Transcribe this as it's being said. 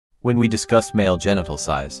When we discuss male genital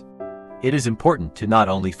size, it is important to not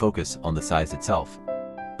only focus on the size itself,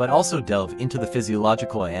 but also delve into the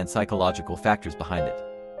physiological and psychological factors behind it.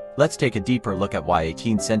 Let's take a deeper look at why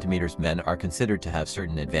 18 centimeters men are considered to have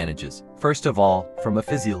certain advantages. First of all, from a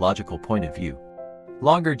physiological point of view,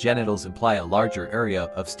 longer genitals imply a larger area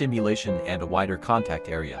of stimulation and a wider contact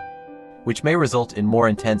area, which may result in more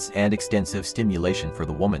intense and extensive stimulation for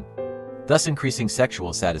the woman, thus increasing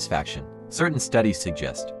sexual satisfaction. Certain studies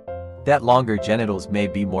suggest that longer genitals may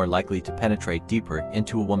be more likely to penetrate deeper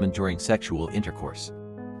into a woman during sexual intercourse,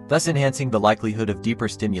 thus enhancing the likelihood of deeper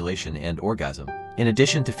stimulation and orgasm. In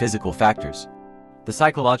addition to physical factors, the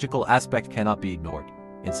psychological aspect cannot be ignored.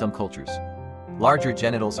 In some cultures, larger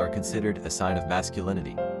genitals are considered a sign of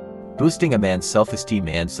masculinity, boosting a man's self-esteem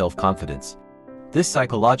and self-confidence. This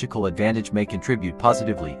psychological advantage may contribute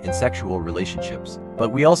positively in sexual relationships,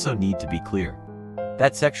 but we also need to be clear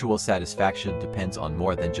that sexual satisfaction depends on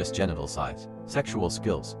more than just genital size. Sexual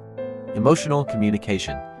skills, emotional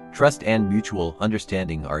communication, trust and mutual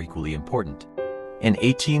understanding are equally important. An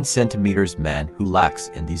 18 centimeters man who lacks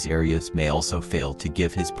in these areas may also fail to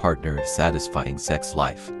give his partner a satisfying sex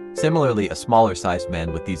life. Similarly, a smaller sized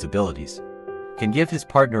man with these abilities can give his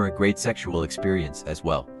partner a great sexual experience as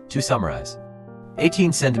well. To summarize,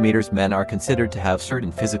 18 centimeters men are considered to have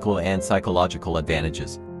certain physical and psychological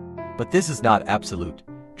advantages. But this is not absolute.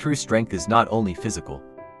 True strength is not only physical,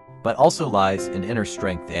 but also lies in inner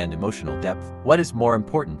strength and emotional depth. What is more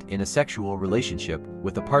important in a sexual relationship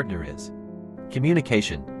with a partner is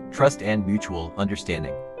communication, trust and mutual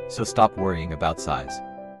understanding. So stop worrying about size.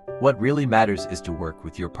 What really matters is to work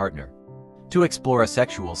with your partner to explore a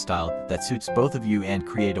sexual style that suits both of you and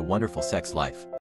create a wonderful sex life.